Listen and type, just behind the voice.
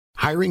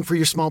Hiring for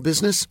your small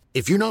business?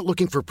 If you're not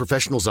looking for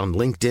professionals on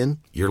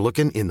LinkedIn, you're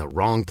looking in the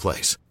wrong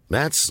place.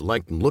 That's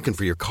like looking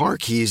for your car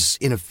keys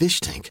in a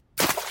fish tank.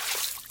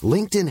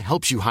 LinkedIn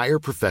helps you hire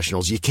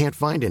professionals you can't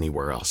find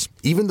anywhere else,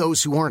 even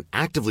those who aren't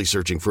actively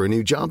searching for a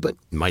new job but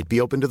might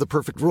be open to the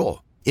perfect role.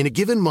 In a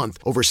given month,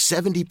 over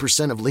 70%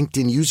 of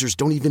LinkedIn users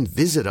don't even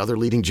visit other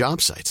leading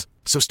job sites.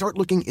 So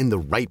start looking in the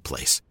right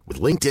place.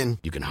 With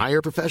LinkedIn, you can hire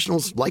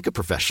professionals like a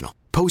professional.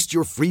 Post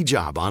your free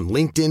job on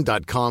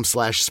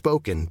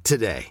linkedin.com/spoken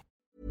today.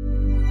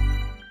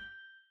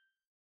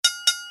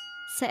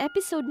 Sa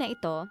episode na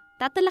ito,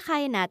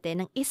 tatalakayan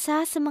natin ang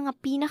isa sa mga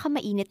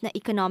pinakamainit na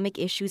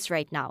economic issues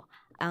right now,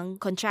 ang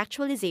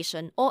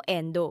contractualization o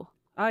ENDO.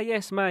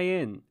 Yes,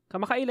 Mayen.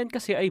 Kamakailan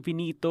kasi ay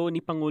binito ni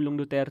Pangulong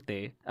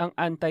Duterte ang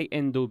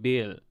anti-ENDO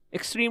bill.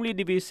 Extremely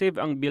divisive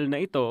ang bill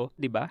na ito,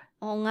 di ba?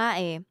 Oo nga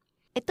eh.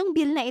 Itong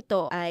bill na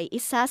ito ay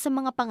isa sa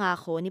mga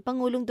pangako ni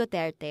Pangulong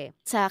Duterte.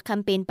 Sa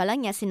campaign pa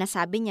lang niya,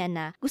 sinasabi niya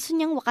na gusto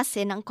niyang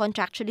wakasin ang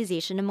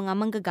contractualization ng mga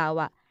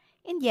manggagawa.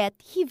 And yet,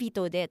 he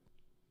vetoed it.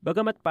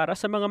 Bagamat para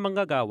sa mga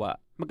manggagawa,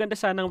 maganda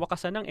sanang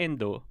wakasan ng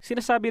ENDO,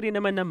 sinasabi rin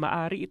naman na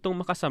maari itong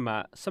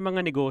makasama sa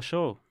mga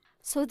negosyo.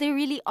 So there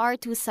really are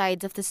two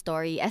sides of the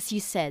story, as you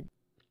said.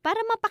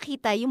 Para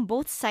mapakita yung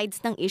both sides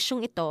ng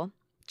isyung ito,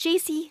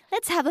 JC,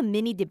 let's have a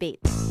mini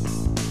debate.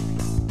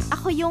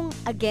 Ako yung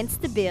against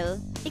the bill,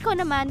 ikaw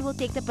naman will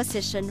take the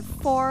position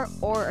for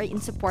or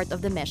in support of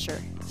the measure.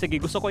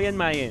 Sige, gusto ko yan,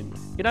 Mayen.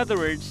 In other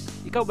words,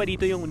 ikaw ba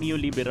dito yung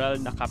neoliberal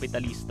na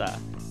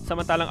kapitalista,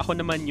 samantalang ako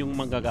naman yung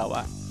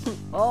manggagawa?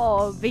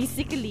 Oh,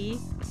 basically.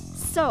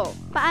 So,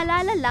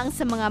 paalala lang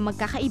sa mga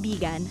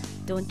magkakaibigan,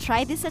 don't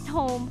try this at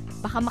home.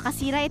 Baka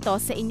makasira ito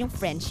sa inyong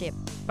friendship.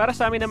 Para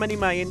sa amin naman ni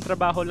Mayen,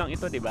 trabaho lang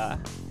ito, di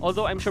ba?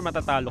 Although I'm sure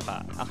matatalo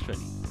ka,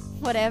 actually.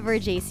 Whatever,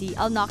 JC.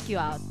 I'll knock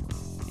you out.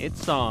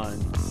 It's on.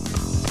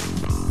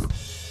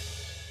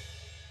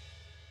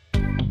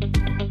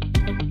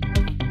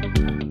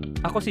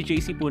 Ako si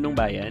JC Punong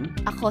Bayan.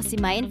 Ako si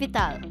Mayen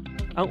Vital.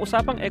 Ang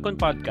Usapang Econ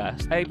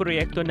Podcast ay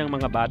proyekto ng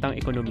mga batang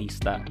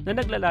ekonomista na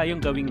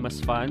naglalayong gawing mas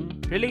fun,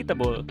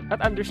 relatable,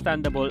 at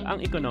understandable ang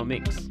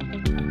economics.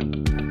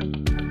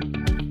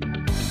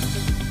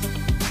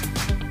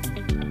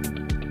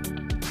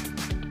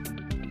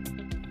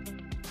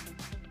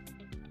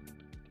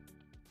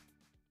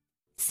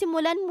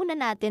 Simulan muna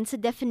natin sa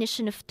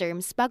definition of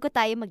terms bago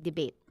tayo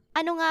mag-debate.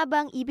 Ano nga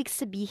ba ang ibig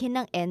sabihin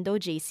ng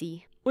ENDO,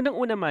 JC?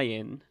 Unang-una,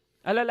 Mayen,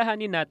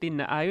 alalahanin natin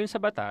na ayon sa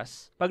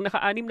batas, pag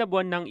naka-6 na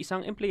buwan ng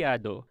isang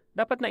empleyado,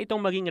 dapat na itong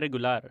maging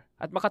regular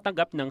at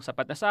makatanggap ng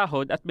sapat na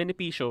sahod at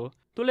benepisyo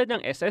tulad ng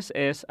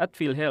SSS at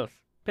PhilHealth.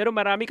 Pero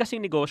marami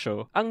kasing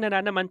negosyo ang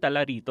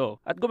nananamantala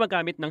rito at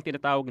gumagamit ng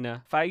tinatawag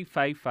na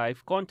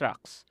 555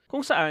 contracts,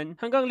 kung saan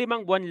hanggang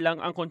 5 buwan lang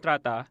ang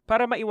kontrata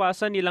para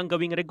maiwasan nilang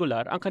gawing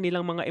regular ang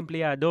kanilang mga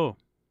empleyado.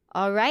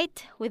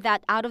 Alright, with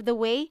that out of the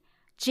way,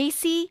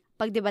 JC,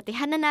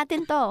 pagdebatehan na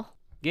natin to.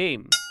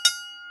 Game!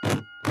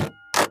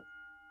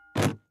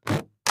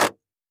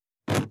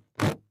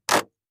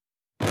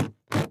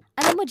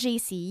 Alam mo,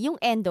 JC, yung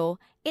ENDO,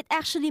 it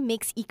actually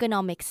makes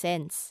economic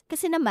sense.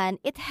 Kasi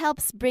naman, it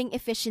helps bring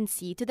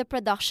efficiency to the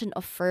production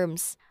of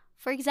firms.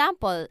 For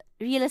example,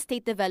 real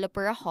estate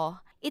developer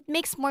ako, it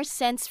makes more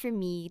sense for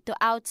me to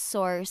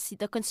outsource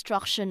the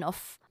construction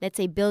of, let's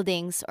say,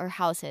 buildings or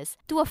houses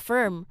to a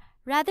firm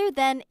rather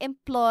than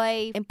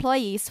employ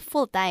employees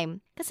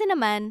full-time. Kasi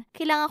naman,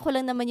 kailangan ko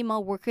lang naman yung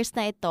mga workers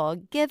na ito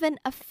given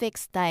a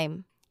fixed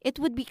time. It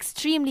would be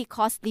extremely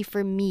costly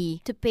for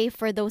me to pay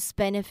for those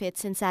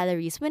benefits and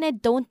salaries when I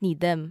don't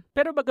need them.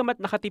 Pero bagamat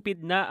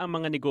nakatipid na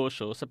ang mga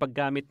negosyo sa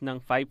paggamit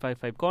ng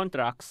 555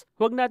 contracts,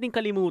 huwag nating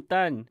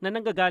kalimutan na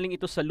nanggagaling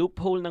ito sa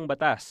loophole ng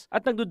batas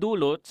at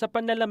nagdudulot sa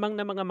panlalamang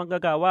ng mga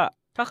manggagawa.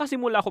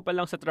 Kakasimula ko pa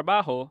lang sa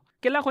trabaho,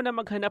 kailangan ko na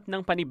maghanap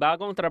ng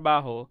panibagong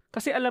trabaho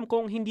kasi alam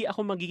kong hindi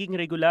ako magiging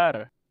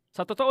regular.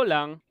 Sa totoo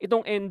lang,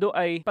 itong ENDO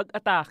ay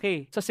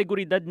pag-atake sa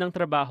seguridad ng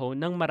trabaho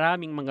ng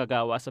maraming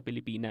manggagawa sa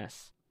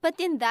Pilipinas. But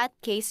in that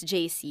case,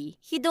 JC,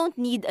 you don't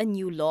need a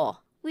new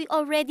law. We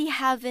already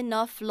have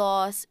enough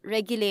laws,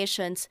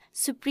 regulations,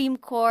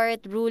 Supreme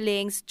Court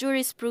rulings,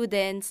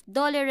 jurisprudence,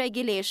 dollar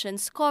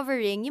regulations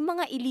covering yung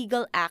mga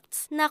illegal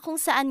acts na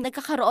kung saan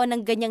nagkakaroon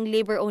ng ganyang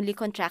labor-only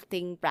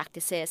contracting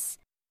practices.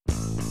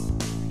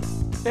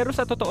 Pero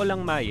sa totoo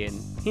lang, Mayen,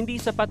 hindi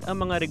sapat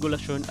ang mga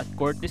regulasyon at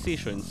court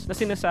decisions na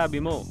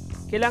sinasabi mo.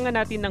 Kailangan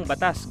natin ng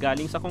batas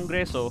galing sa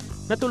Kongreso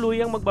na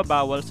tuluyang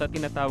magbabawal sa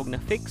tinatawag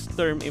na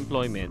fixed-term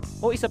employment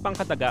o isa pang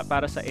kataga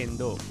para sa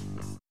ENDO.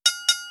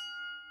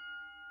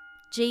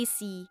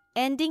 JC,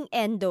 ending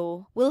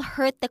ENDO will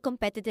hurt the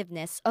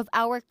competitiveness of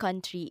our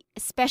country,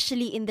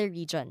 especially in the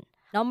region.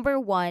 Number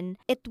 1,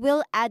 it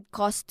will add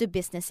cost to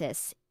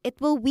businesses.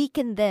 It will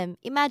weaken them.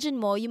 Imagine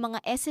mo yung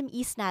mga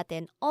SMEs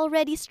natin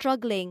already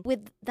struggling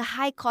with the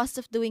high cost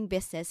of doing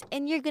business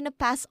and you're gonna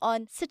pass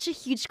on such a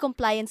huge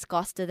compliance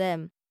cost to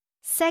them.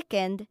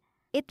 Second,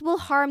 it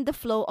will harm the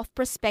flow of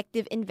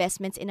prospective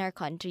investments in our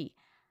country.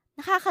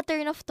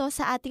 Nakaka-turn off to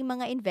sa ating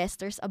mga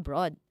investors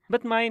abroad.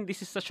 But mind,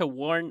 this is such a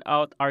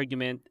worn-out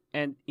argument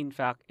and in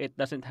fact, it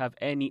doesn't have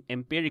any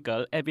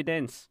empirical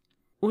evidence.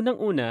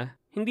 Unang-una,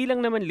 hindi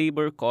lang naman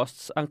labor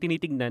costs ang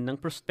tinitignan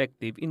ng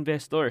prospective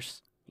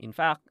investors. In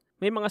fact,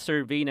 may mga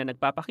survey na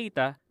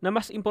nagpapakita na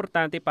mas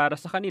importante para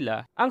sa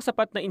kanila ang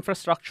sapat na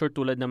infrastructure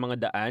tulad ng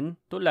mga daan,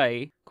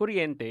 tulay,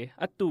 kuryente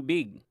at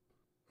tubig.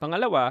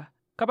 Pangalawa,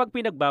 kapag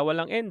pinagbawal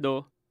ang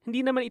endo,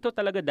 hindi naman ito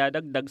talaga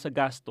dadagdag sa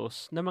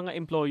gastos ng mga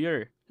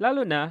employer,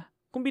 lalo na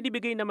kung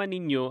binibigay naman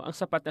ninyo ang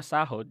sapat na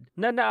sahod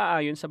na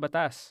naaayon sa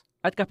batas.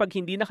 At kapag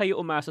hindi na kayo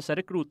umasa sa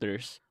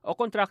recruiters o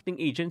contracting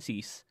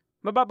agencies,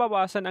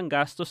 mababawasan ang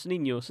gastos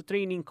ninyo sa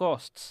training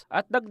costs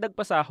at dagdag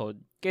pa sahod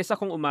kaysa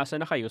kung umasa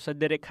na kayo sa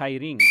direct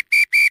hiring.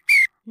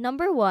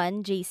 Number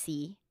 1,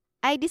 JC,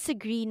 I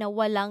disagree na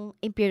walang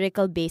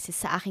empirical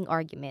basis sa aking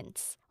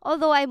arguments.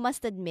 Although I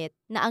must admit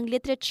na ang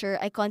literature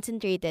ay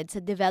concentrated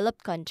sa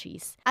developed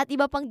countries at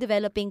iba pang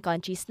developing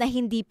countries na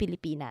hindi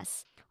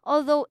Pilipinas.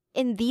 Although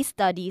in these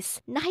studies,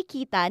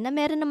 nakikita na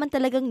meron naman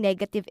talagang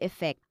negative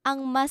effect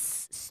ang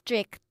mas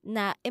strict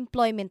na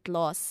employment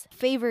laws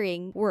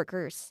favoring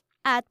workers.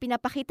 At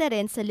pinapakita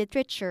rin sa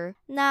literature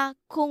na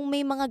kung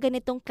may mga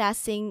ganitong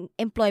klaseng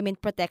employment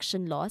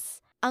protection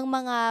laws, ang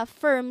mga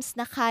firms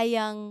na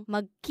kayang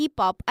mag-keep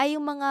up ay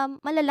yung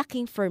mga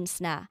malalaking firms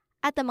na.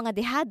 At ang mga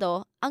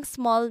dehado, ang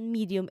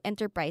small-medium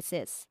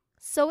enterprises.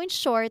 So in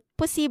short,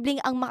 posibleng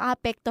ang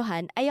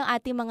makaapektuhan ay ang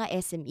ating mga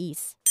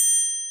SMEs.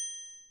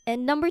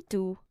 And number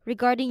 2,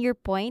 regarding your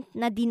point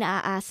na di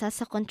naaasa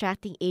sa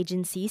contracting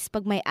agencies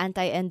pag may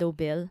anti-endo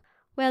bill,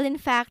 well, in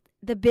fact,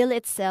 the bill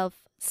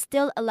itself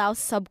still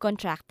allows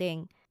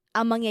subcontracting.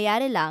 Ang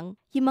mangyayari lang,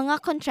 yung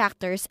mga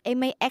contractors ay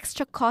may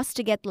extra cost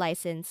to get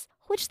license,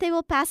 which they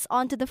will pass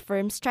on to the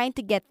firms trying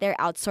to get their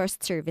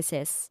outsourced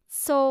services.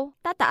 So,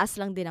 tataas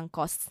lang din ang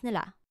costs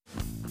nila.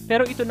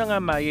 Pero ito na nga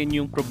Mayen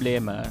yung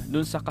problema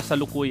dun sa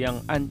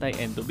kasalukuyang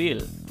anti-endo bill.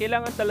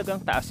 Kailangan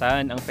talagang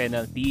taasan ang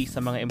penalty sa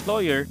mga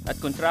employer at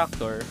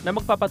contractor na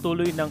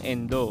magpapatuloy ng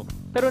endo.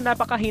 Pero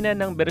napakahina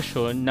ng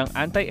bersyon ng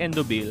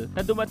anti-endo bill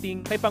na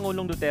dumating kay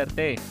Pangulong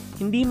Duterte.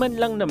 Hindi man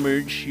lang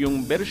na-merge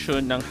yung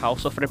bersyon ng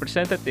House of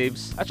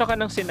Representatives at saka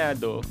ng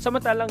Senado,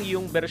 samantalang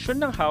yung bersyon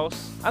ng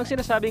House ang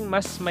sinasabing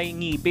mas may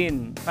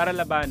ngipin para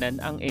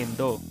labanan ang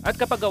endo. At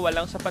kapag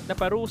walang sapat na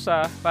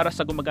parusa para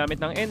sa gumagamit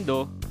ng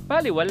endo,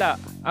 baliwala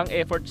ang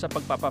effort sa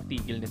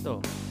pagpapatigil nito.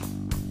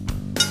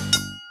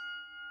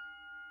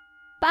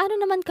 Paano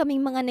naman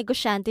kaming mga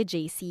negosyante,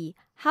 JC?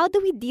 How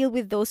do we deal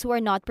with those who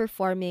are not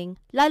performing,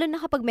 lalo na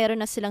kapag meron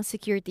na silang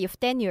security of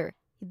tenure?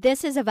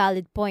 This is a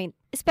valid point,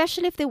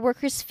 especially if the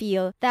workers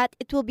feel that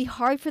it will be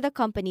hard for the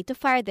company to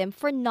fire them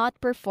for not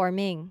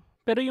performing.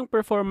 Pero yung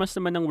performance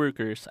naman ng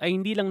workers ay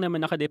hindi lang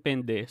naman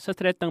nakadepende sa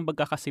threat ng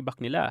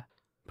pagkakasibak nila.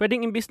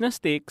 Pwedeng imbis na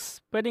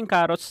sticks, pwedeng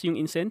carrots yung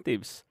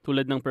incentives,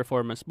 tulad ng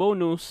performance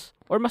bonus,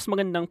 or mas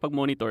magandang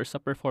pag-monitor sa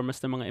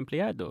performance ng mga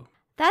empleyado.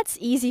 That's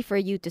easy for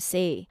you to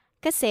say.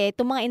 Kasi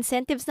itong mga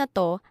incentives na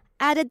to,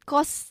 added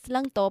costs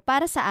lang to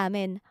para sa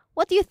amin.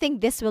 What do you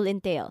think this will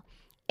entail?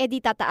 E di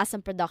tataas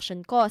ang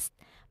production cost.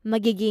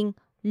 Magiging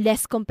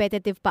less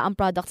competitive pa ang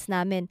products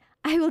namin.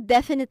 I will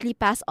definitely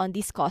pass on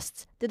these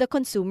costs to the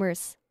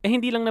consumers.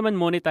 Hindi lang naman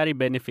monetary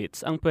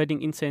benefits ang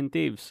pwedeng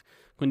incentives,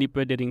 kundi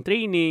pwede ring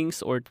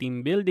trainings or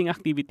team building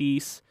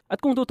activities.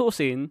 At kung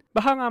tutuusin,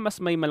 baka nga mas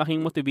may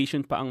malaking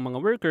motivation pa ang mga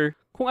worker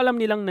kung alam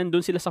nilang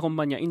nandun sila sa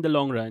kumpanya in the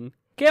long run,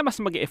 kaya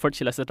mas mag-e-effort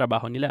sila sa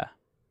trabaho nila.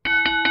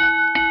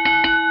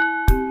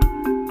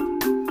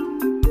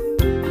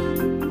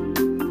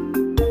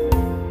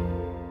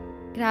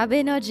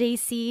 Grabe no,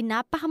 JC.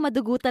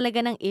 Napakamadugo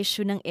talaga ng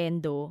issue ng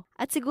endo.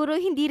 At siguro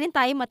hindi rin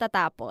tayo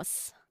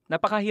matatapos.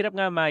 Napakahirap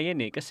nga Mayen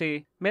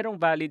kasi merong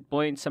valid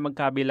point sa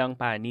magkabilang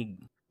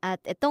panig.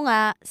 At ito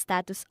nga,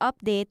 status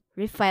update,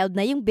 refiled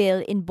na yung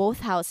bill in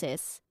both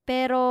houses.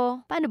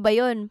 Pero, paano ba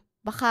yun?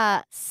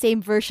 Baka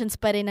same versions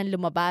pa rin ang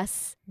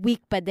lumabas.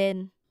 Weak pa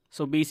din.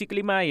 So basically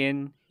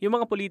Mayen, yung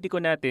mga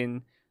politiko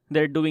natin,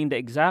 they're doing the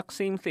exact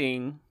same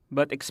thing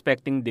but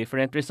expecting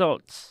different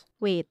results.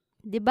 Wait,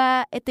 di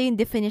ba ito yung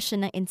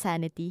definition ng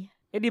insanity?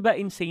 Di ba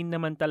insane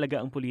naman talaga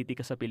ang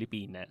politika sa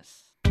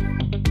Pilipinas?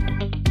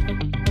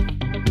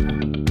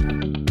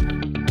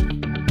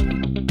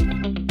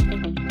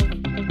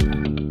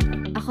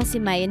 Ako si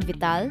Mayen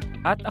Vital.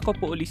 At ako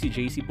po uli si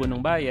JC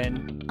Punong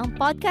Bayan. Ang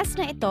podcast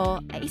na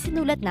ito ay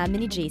isinulat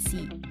namin ni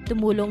JC.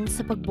 Tumulong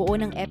sa pagbuo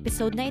ng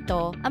episode na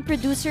ito ang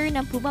producer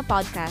ng Puma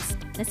Podcast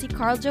na si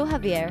Carl Joe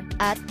Javier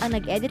at ang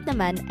nag-edit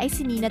naman ay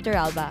si Nina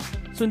Toralba.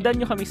 Sundan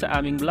nyo kami sa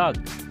aming blog,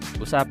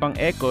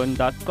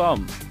 usapangecon.com.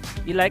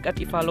 I-like at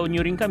i-follow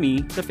nyo rin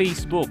kami sa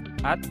Facebook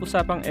at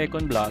Usapang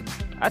Econ Blog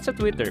at sa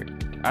Twitter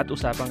at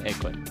Usapang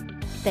Econ.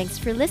 Thanks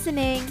for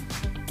listening!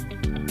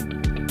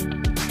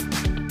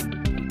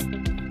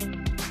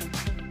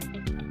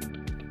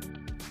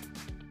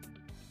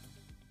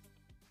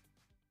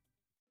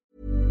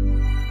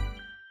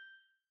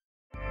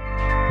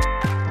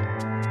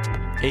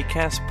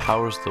 Acast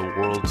powers the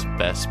world's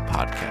best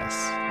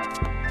podcasts.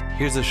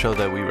 Here's a show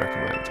that we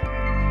recommend.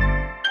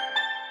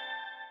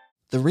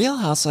 The Real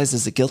Housewives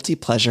is a guilty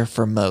pleasure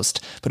for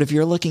most, but if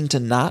you're looking to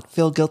not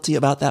feel guilty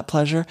about that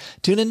pleasure,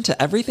 tune in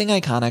to Everything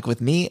Iconic with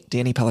me,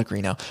 Danny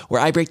Pellegrino,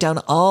 where I break down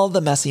all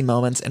the messy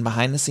moments and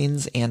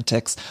behind-the-scenes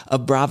antics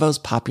of Bravo's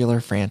popular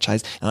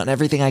franchise. And on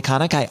Everything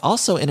Iconic, I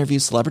also interview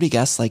celebrity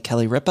guests like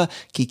Kelly Ripa,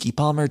 Keke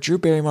Palmer, Drew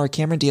Barrymore,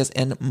 Cameron Diaz,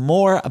 and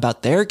more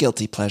about their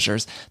guilty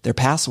pleasures, their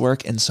past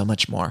work, and so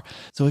much more.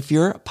 So if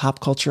you're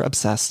pop culture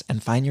obsessed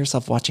and find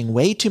yourself watching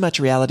way too much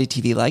reality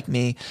TV like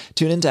me,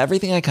 tune into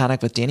Everything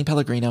Iconic with Danny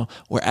Pellegrino,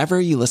 wherever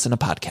you listen to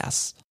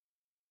podcasts.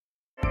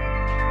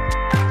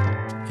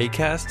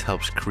 Acast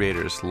helps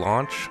creators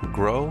launch,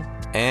 grow,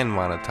 and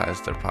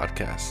monetize their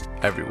podcasts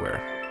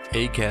everywhere.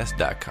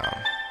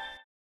 Acast.com.